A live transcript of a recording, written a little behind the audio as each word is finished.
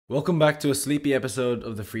Welcome back to a sleepy episode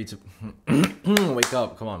of the free to wake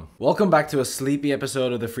up, come on. Welcome back to a sleepy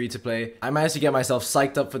episode of the free to play. I managed to get myself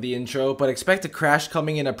psyched up for the intro, but expect a crash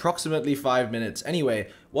coming in approximately 5 minutes. Anyway,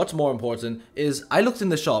 what's more important is I looked in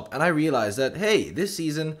the shop and I realized that, hey, this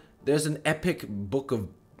season there's an epic book of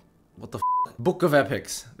Book of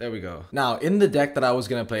Epics. There we go. Now, in the deck that I was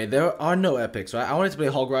gonna play, there are no epics, right? I wanted to play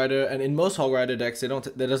Hog Rider, and in most Hog Rider decks,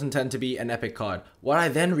 there doesn't tend to be an epic card. What I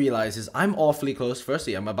then realized is I'm awfully close.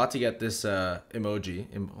 Firstly, I'm about to get this emoji.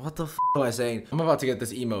 What the f am I saying? I'm about to get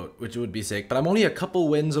this emote, which would be sick. But I'm only a couple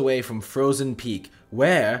wins away from Frozen Peak,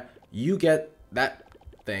 where you get that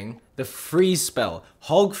thing, the freeze spell.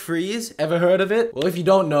 Hog Freeze, ever heard of it? Well, if you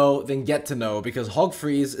don't know, then get to know, because Hog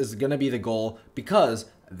Freeze is gonna be the goal, because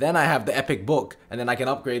then I have the epic book, and then I can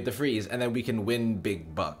upgrade the freeze, and then we can win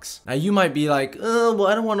big bucks. Now you might be like, oh, well,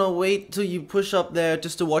 I don't want to wait till you push up there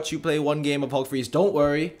just to watch you play one game of Hog Freeze. Don't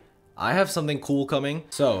worry, I have something cool coming.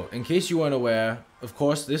 So, in case you weren't aware, of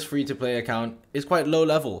course, this free-to-play account is quite low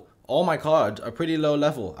level. All my cards are pretty low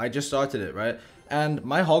level. I just started it, right? And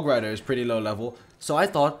my Hog Rider is pretty low level. So I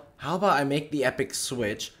thought, how about I make the epic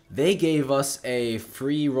switch? They gave us a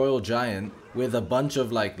free Royal Giant with a bunch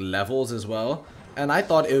of like levels as well. And I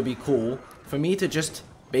thought it would be cool for me to just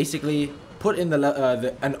basically put in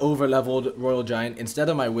an over-leveled Royal Giant instead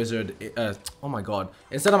of my Wizard, oh my god,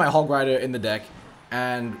 instead of my Hog Rider in the deck,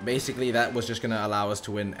 and basically that was just going to allow us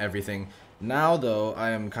to win everything. Now though, I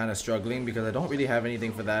am kind of struggling because I don't really have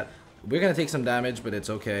anything for that. We're going to take some damage, but it's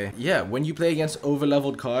okay. Yeah, when you play against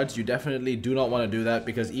over-leveled cards, you definitely do not want to do that,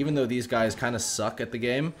 because even though these guys kind of suck at the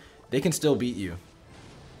game, they can still beat you.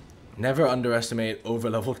 Never underestimate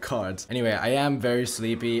over-leveled cards. Anyway, I am very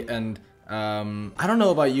sleepy, and I don't know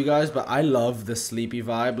about you guys, but I love the sleepy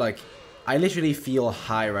vibe. Like, I literally feel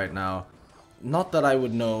high right now. Not that I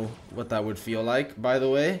would know what that would feel like, by the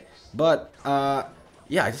way, but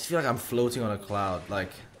yeah, I just feel like I'm floating on a cloud. Like,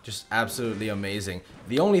 just absolutely amazing.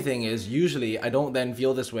 The only thing is, usually I don't then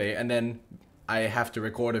feel this way, and then I have to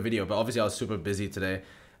record a video, but obviously I was super busy today.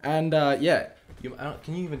 And yeah,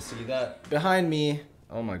 can you even see that? Behind me,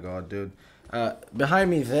 oh my god, dude. Behind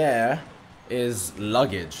me there is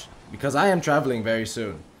luggage, because I am traveling very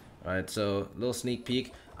soon. Alright, so little sneak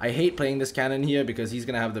peek. I hate playing this cannon here because he's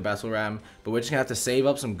gonna have the battle ram, but we're just gonna have to save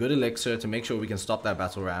up some good elixir to make sure we can stop that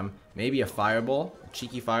battle ram. Maybe a fireball, a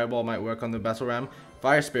cheeky fireball might work on the battle ram.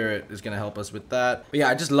 Fire Spirit is gonna help us with that. But yeah,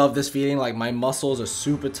 I just love this feeling. Like, my muscles are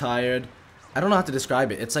super tired. I don't know how to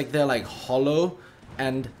describe it. It's like they're like hollow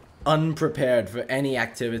and unprepared for any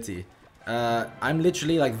activity. I'm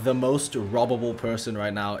literally like the most robbable person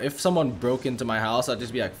right now. If someone broke into my house, I'd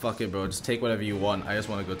just be like, fuck it, bro, just take whatever you want. I just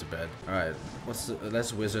want to go to bed. Alright,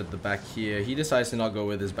 let's wizard the back here. He decides to not go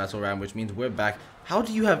with his battle ram, which means we're back. How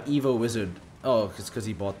do you have Evo Wizard? Oh, it's because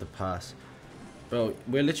he bought the pass. Bro,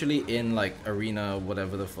 we're literally in like arena,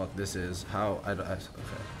 whatever the fuck this is. Okay.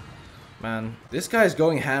 Man, this guy's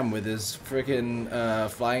going ham with his freaking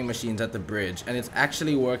flying machines at the bridge, and it's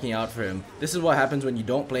actually working out for him. This is what happens when you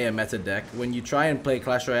don't play a meta deck. When you try and play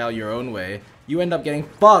Clash Royale your own way, you end up getting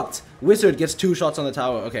fucked. Wizard gets 2 shots on the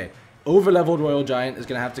tower. Okay, over-leveled Royal Giant is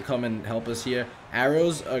gonna have to come and help us here.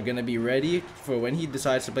 Arrows are gonna be ready for when he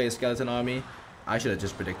decides to play a skeleton army. I should have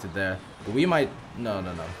just predicted there, but we might. No.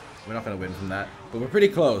 We're not gonna win from that, but we're pretty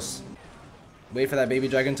close. Wait for that baby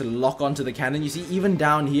dragon to lock onto the cannon. You see, even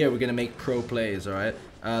down here, we're gonna make pro plays, alright?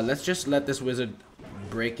 Let's just let this wizard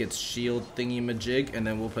break its shield thingy-majig, and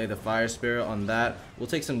then we'll play the Fire Spirit on that. We'll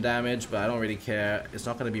take some damage, but I don't really care. It's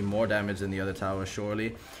not gonna be more damage than the other tower,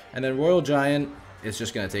 surely. And then Royal Giant is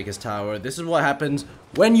just gonna take his tower. This is what happens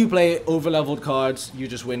when you play over-leveled cards. You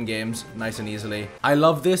just win games nice and easily. I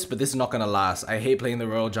love this, but this is not gonna last. I hate playing the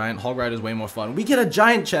Royal Giant. Hog Rider is way more fun. We get a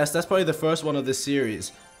giant chest. That's probably the first one of this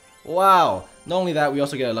series. Wow. Not only that, we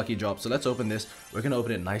also get a lucky drop. So let's open this. We're gonna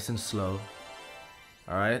open it nice and slow.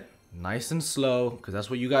 Alright, nice and slow, because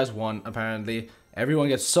that's what you guys want, apparently. Everyone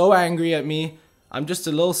gets so angry at me. I'm just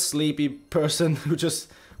a little sleepy person who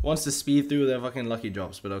just wants to speed through their fucking lucky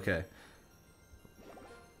drops, but okay.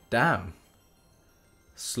 Damn.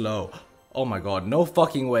 Slow. Oh my god, no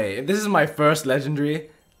fucking way. If this is my first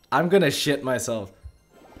legendary, I'm gonna shit myself.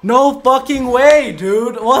 No fucking way,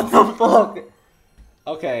 dude! What the fuck?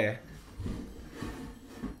 Okay.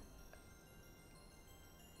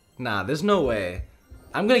 Nah, there's no way.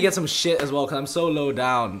 I'm gonna get some shit as well because I'm so low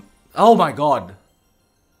down. Oh my god.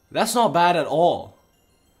 That's not bad at all.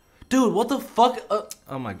 Dude, what the fuck?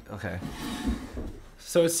 Oh my, okay.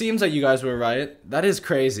 So it seems like you guys were right. That is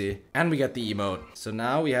crazy. And we get the emote. So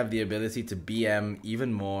now we have the ability to BM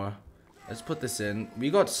even more. Let's put this in. We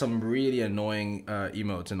got some really annoying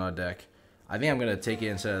emotes in our deck. I think I'm gonna take it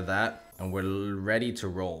instead of that. And we're ready to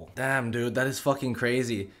roll. Damn, dude, that is fucking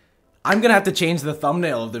crazy. I'm gonna have to change the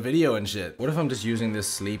thumbnail of the video and shit. What if I'm just using this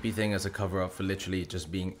sleepy thing as a cover up for literally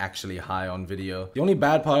just being actually high on video? The only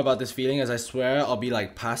bad part about this feeling is I swear I'll be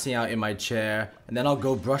like passing out in my chair and then I'll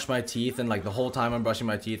go brush my teeth and like the whole time I'm brushing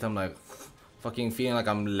my teeth I'm like fucking feeling like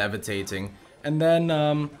I'm levitating. And then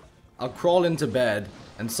I'll crawl into bed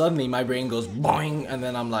and suddenly my brain goes boing and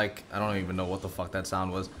then I'm like, I don't even know what the fuck that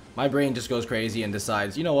sound was. My brain just goes crazy and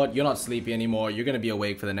decides, you know what, you're not sleepy anymore, you're gonna be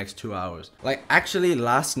awake for the next 2 hours. Like, actually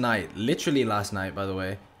last night, literally last night, by the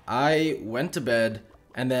way, I went to bed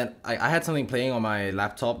and then I had something playing on my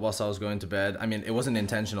laptop whilst I was going to bed. I mean, it wasn't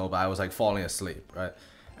intentional, but I was like falling asleep, right?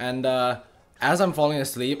 And as I'm falling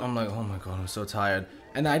asleep, I'm like, oh my god, I'm so tired.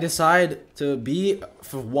 And I decide to be,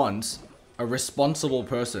 for once, a responsible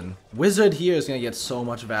person. Wizard here is gonna get so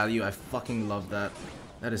much value. I fucking love that.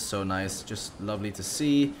 That is so nice. Just lovely to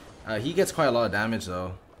see. He gets quite a lot of damage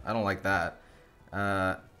though. I don't like that.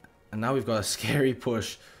 And now we've got a scary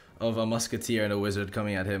push of a musketeer and a wizard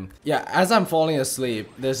coming at him. Yeah, as I'm falling asleep,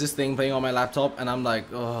 there's this thing playing on my laptop and I'm like,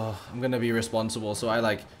 oh, I'm gonna be responsible. So I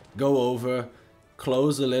like go over,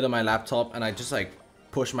 close the lid of my laptop and I just like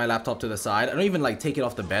push my laptop to the side. I don't even like take it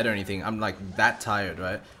off the bed or anything. I'm like that tired,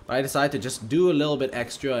 right? But I decide to just do a little bit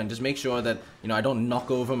extra and just make sure that, you know, I don't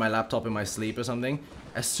knock over my laptop in my sleep or something.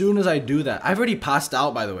 As soon as I do that, I've already passed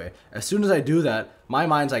out, by the way. As soon as I do that, my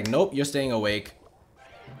mind's like, nope, you're staying awake.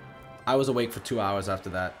 I was awake for 2 hours after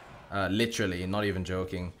that. Literally, not even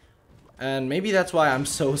joking. And maybe that's why I'm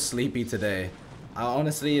so sleepy today.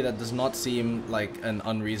 Honestly, that does not seem like an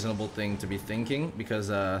unreasonable thing to be thinking, because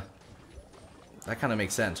that kind of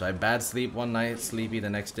makes sense, right? Bad sleep one night, sleepy the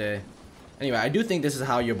next day. Anyway, I do think this is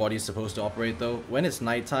how your body's supposed to operate though. When it's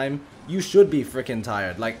nighttime, you should be freaking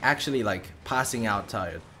tired. Like, actually, like, passing out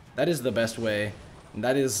tired. That is the best way. And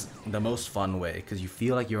that is the most fun way, because you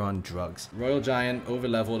feel like you're on drugs. Royal Giant,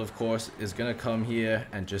 over-leveled of course, is gonna come here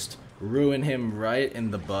and just ruin him right in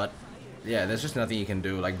the butt. Yeah, there's just nothing you can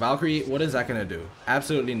do. Like, Valkyrie, what is that gonna do?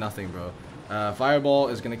 Absolutely nothing, bro. Fireball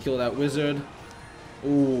is gonna kill that wizard.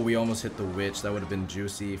 Ooh, we almost hit the witch. That would have been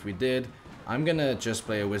juicy if we did. I'm gonna just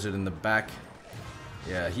play a wizard in the back.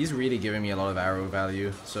 Yeah, he's really giving me a lot of arrow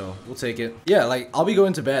value, so we'll take it. Yeah, like, I'll be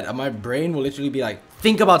going to bed and my brain will literally be like,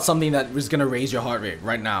 think about something that is gonna raise your heart rate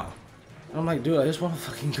right now. And I'm like, dude, I just want to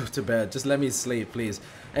fucking go to bed. Just let me sleep, please.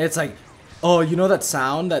 And it's like, oh, you know that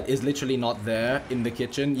sound that is literally not there in the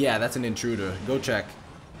kitchen? Yeah, that's an intruder. Go check.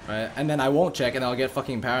 Right? And then I won't check and I'll get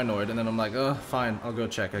fucking paranoid and then I'm like, oh, fine, I'll go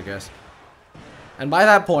check, I guess. And by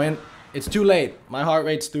that point, it's too late. My heart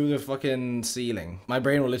rate's through the fucking ceiling. My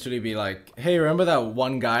brain will literally be like, hey, remember that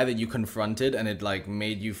one guy that you confronted and it like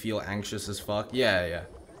made you feel anxious as fuck? Yeah, yeah.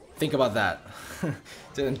 Think about that.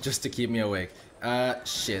 Just to keep me awake.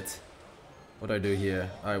 Shit. What do I do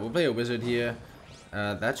here? Alright, we'll play a wizard here.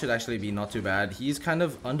 That should actually be not too bad. He's kind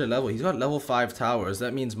of under level. He's got level 5 towers.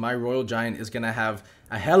 That means my Royal Giant is gonna have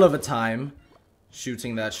a hell of a time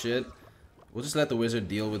shooting that shit. We'll just let the wizard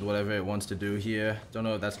deal with whatever it wants to do here. Don't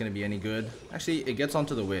know if that's going to be any good. Actually, it gets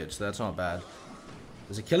onto the witch, so that's not bad.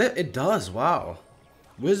 Does it kill it? It does, wow.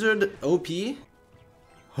 Wizard OP?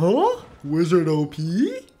 Huh? Wizard OP?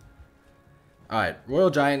 Alright, Royal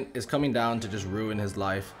Giant is coming down to just ruin his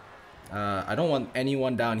life. I don't want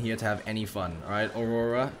anyone down here to have any fun. Alright,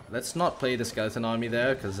 Aurora, let's not play the skeleton army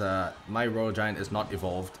there, because my Royal Giant is not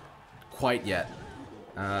evolved quite yet.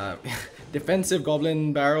 Defensive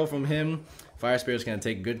goblin barrel from him. Fire Spirit's gonna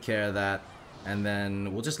take good care of that. And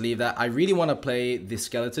then we'll just leave that. I really want to play the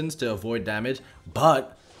skeletons to avoid damage,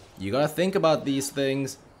 but you gotta think about these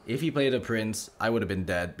things. If he played a prince, I would have been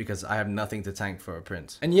dead because I have nothing to tank for a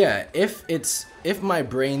prince. And yeah, if my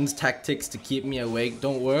brain's tactics to keep me awake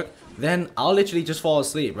don't work, then I'll literally just fall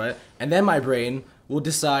asleep, right? And then my brain will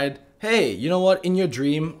decide, hey, you know what? In your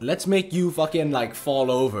dream, let's make you fucking like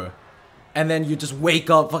fall over. And then you just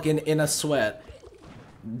wake up fucking in a sweat,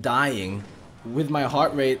 dying, with my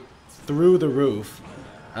heart rate through the roof.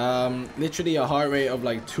 Literally a heart rate of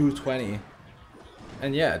like 220.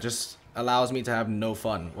 And yeah, just allows me to have no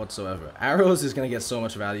fun whatsoever. Arrows is gonna get so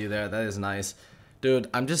much value there. That is nice. Dude,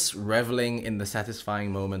 I'm just reveling in the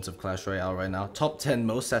satisfying moments of Clash Royale right now. Top 10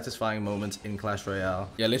 most satisfying moments in Clash Royale.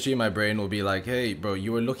 Yeah, literally my brain will be like, hey, bro,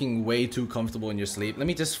 you were looking way too comfortable in your sleep. Let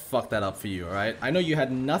me just fuck that up for you, alright? I know you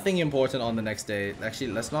had nothing important on the next day.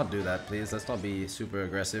 Actually, let's not do that, please. Let's not be super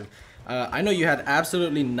aggressive. I know you had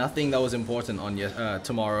absolutely nothing that was important on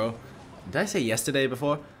tomorrow. Did I say yesterday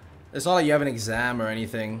before? It's not like you have an exam or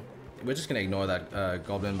anything. We're just gonna ignore that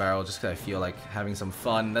goblin barrel just because I feel like having some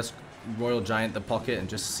fun. Let's Royal Giant the pocket and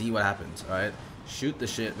just see what happens, alright? Shoot the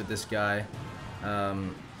shit with this guy.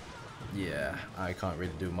 Yeah, I can't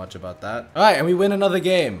really do much about that. Alright, and we win another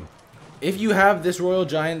game. If you have this royal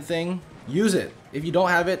giant thing, use it. If you don't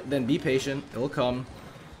have it, then be patient. It'll come.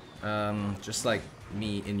 Just like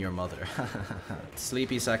me in your mother.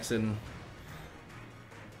 Sleepy Saxon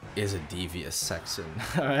is a devious Saxon.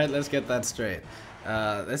 Alright, let's get that straight.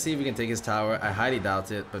 Let's see if we can take his tower. I highly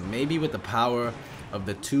doubt it, but maybe with the power of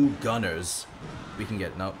the 2 gunners, we can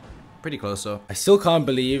get... Nope. Pretty close though. I still can't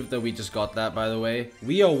believe that we just got that, by the way.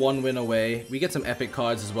 We are 1 win away. We get some epic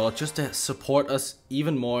cards as well, just to support us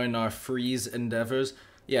even more in our freeze endeavors.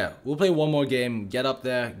 Yeah, we'll play 1 more game, get up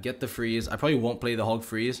there, get the freeze. I probably won't play the hog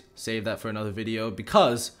freeze. Save that for another video,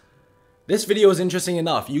 because this video is interesting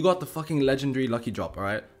enough. You got the fucking legendary lucky drop,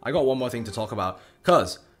 alright? I got 1 more thing to talk about,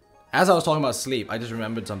 because as I was talking about sleep, I just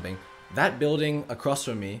remembered something. That building across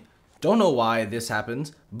from me, don't know why this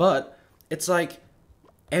happens, but it's like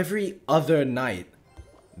every other night,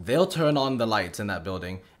 they'll turn on the lights in that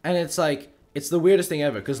building. And it's like, it's the weirdest thing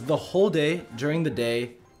ever. Because the whole day, during the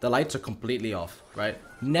day, the lights are completely off, right?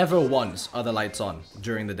 Never once are the lights on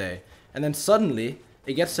during the day. And then suddenly,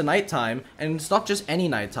 it gets to nighttime. And it's not just any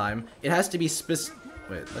nighttime. It has to be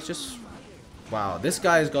Wait, let's just... Wow, this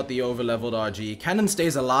guy's got the over-leveled RG. Cannon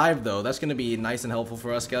stays alive, though. That's going to be nice and helpful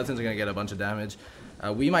for us. Skeletons are going to get a bunch of damage.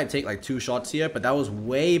 We might take like 2 shots here, but that was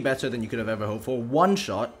way better than you could have ever hoped for. 1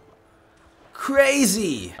 shot.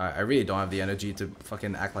 Crazy! Alright, I really don't have the energy to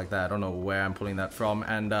fucking act like that. I don't know where I'm pulling that from,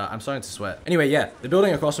 and I'm starting to sweat. Anyway, yeah, the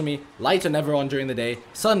building across from me, lights are never on during the day.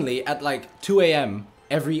 Suddenly, at like 2 AM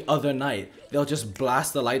every other night, they'll just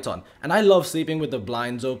blast the lights on. And I love sleeping with the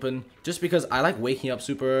blinds open, just because I like waking up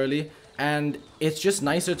super early, and it's just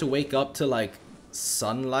nicer to wake up to like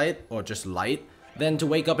sunlight, or just light, than to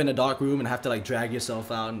wake up in a dark room and have to like drag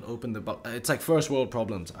yourself out and open the... It's like first world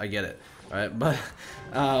problems, I get it. Alright, but...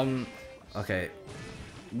 okay.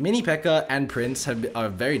 Mini P.E.K.K.A. and Prince are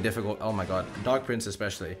very difficult. Oh my god, Dark Prince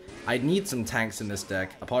especially. I need some tanks in this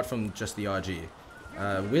deck, apart from just the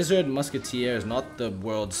RG. Wizard Musketeer is not the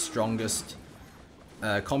world's strongest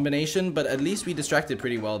combination, but at least we distracted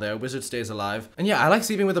pretty well there. Wizard stays alive. And yeah, I like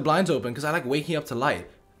sleeping with the blinds open because I like waking up to light.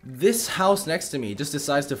 This house next to me just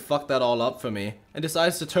decides to fuck that all up for me and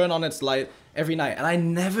decides to turn on its light every night, and I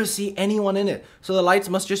never see anyone in it. So the lights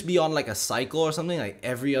must just be on like a cycle or something, like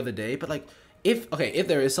every other day. But like, if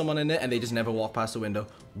there is someone in it and they just never walk past the window,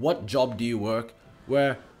 what job do you work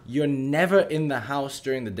where you're never in the house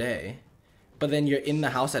during the day, but then you're in the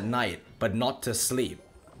house at night, but not to sleep,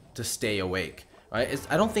 to stay awake, right?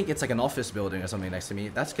 I don't think it's like an office building or something next to me.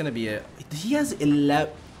 That's gonna be a... He has 11.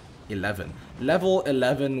 Level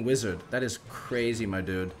 11 wizard. That is crazy, my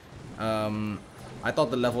dude. I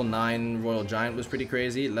thought the level 9 royal giant was pretty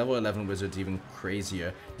crazy. Level 11 wizard's even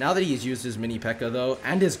crazier. Now that he's used his mini P.E.K.K.A. though,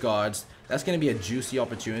 and his guards, that's gonna be a juicy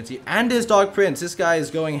opportunity. And his Dark Prince. This guy is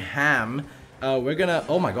going ham. We're gonna...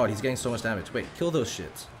 Oh my god, he's getting so much damage. Wait, kill those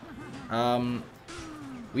shits.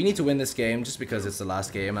 We need to win this game just because it's the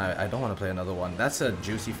last game. I don't want to play another one. That's a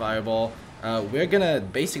juicy fireball. We're gonna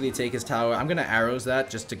basically take his tower. I'm gonna arrows that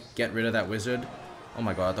just to get rid of that wizard. Oh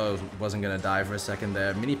my god, I thought it wasn't gonna die for a second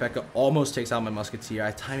there. Mini P.E.K.K.A. almost takes out my musketeer.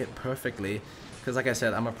 I time it perfectly because, like I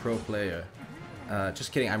said, I'm a pro player.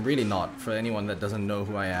 Just kidding, I'm really not. For anyone that doesn't know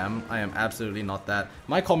who I am absolutely not that.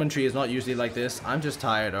 My commentary is not usually like this. I'm just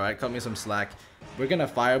tired, alright? Cut me some slack. We're gonna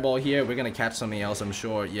fireball here. We're gonna catch something else, I'm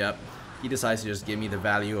sure. Yep. He decides to just give me the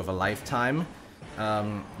value of a lifetime.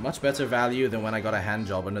 Much better value than when I got a hand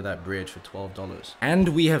job under that bridge for $12. And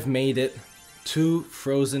we have made it to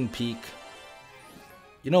Frozen Peak.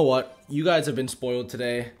 You know what? You guys have been spoiled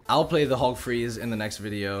today. I'll play the hog freeze in the next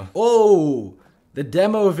video. Oh! The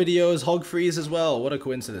demo video is hog freeze as well. What a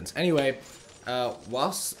coincidence. Anyway,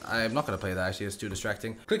 whilst I'm not going to play that, actually, it's too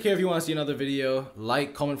distracting. Click here if you want to see another video.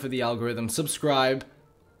 Like, comment for the algorithm, subscribe.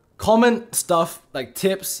 Comment stuff, like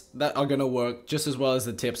tips that are going to work just as well as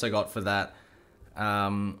the tips I got for that.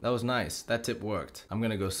 That was nice. That tip worked. I'm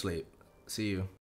going to go sleep. See you.